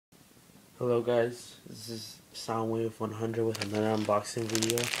Hello guys, this is Soundwave 100 with another unboxing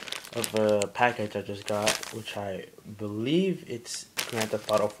video of a package I just got, which I believe it's Grand Theft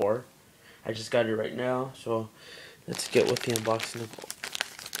Auto 4. I just got it right now, so let's get with the unboxing of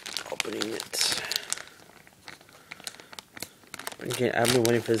opening it. Again, I've been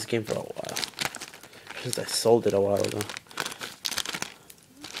waiting for this game for a while, since I sold it a while ago.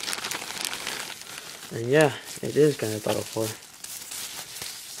 And yeah, it is Grand Theft Auto 4.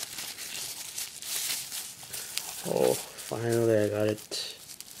 Oh, finally I got it.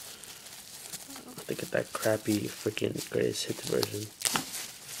 I have to get that crappy freaking greatest hits version.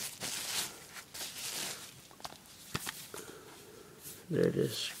 There it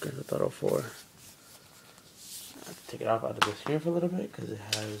is, Grand Theft Auto 4. I have to take it off out of the screen for a little bit because it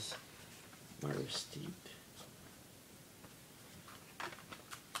has my receipt.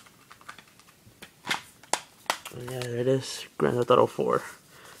 And yeah, there it is, Grand Theft Auto 4,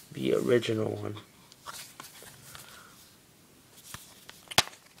 the original one.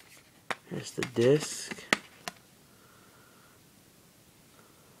 Here's the disc.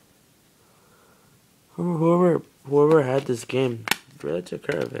 Whoever had this game really took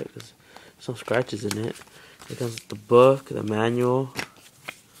care of it. There's some scratches in it. Here comes the book, the manual,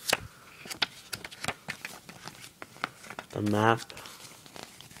 the map.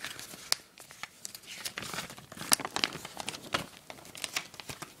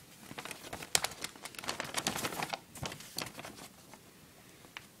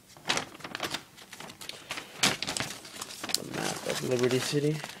 The map of Liberty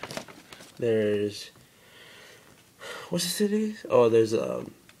City. There's, what's the city? Oh, there's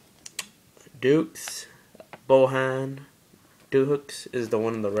Dukes, Bohan. Dukes is the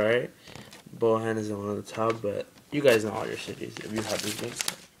one on the right. Bohan is the one on the top. But you guys know all your cities if you have these games.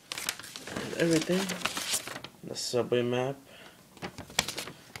 There's everything. The subway map.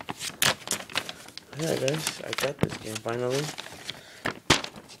 Yeah, guys, I got this game finally.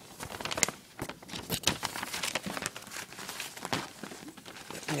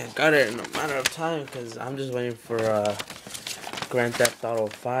 Yeah, I got it in a matter of time because I'm just waiting for Grand Theft Auto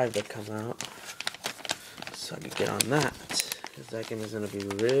 5 to come out so I can get on that, because that game is going to be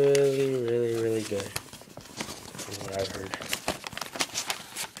really good from what I've heard.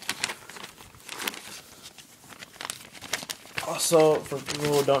 Also, for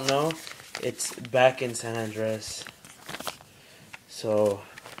people who don't know, it's back in San Andreas, so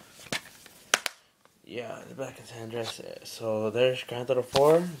yeah, it's back in San Andreas. So there's Grand Theft Auto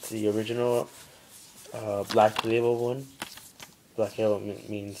 4, it's the original Black Label one. Black Label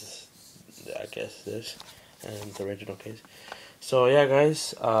means, I guess, this, and the original case. So yeah,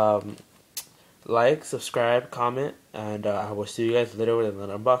 guys, like, subscribe, comment, and I will see you guys later with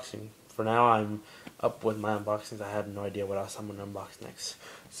another unboxing. For now, I'm up with my unboxings. I have no idea what else I'm gonna unbox next.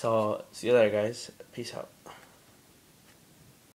 So see you later, guys. Peace out.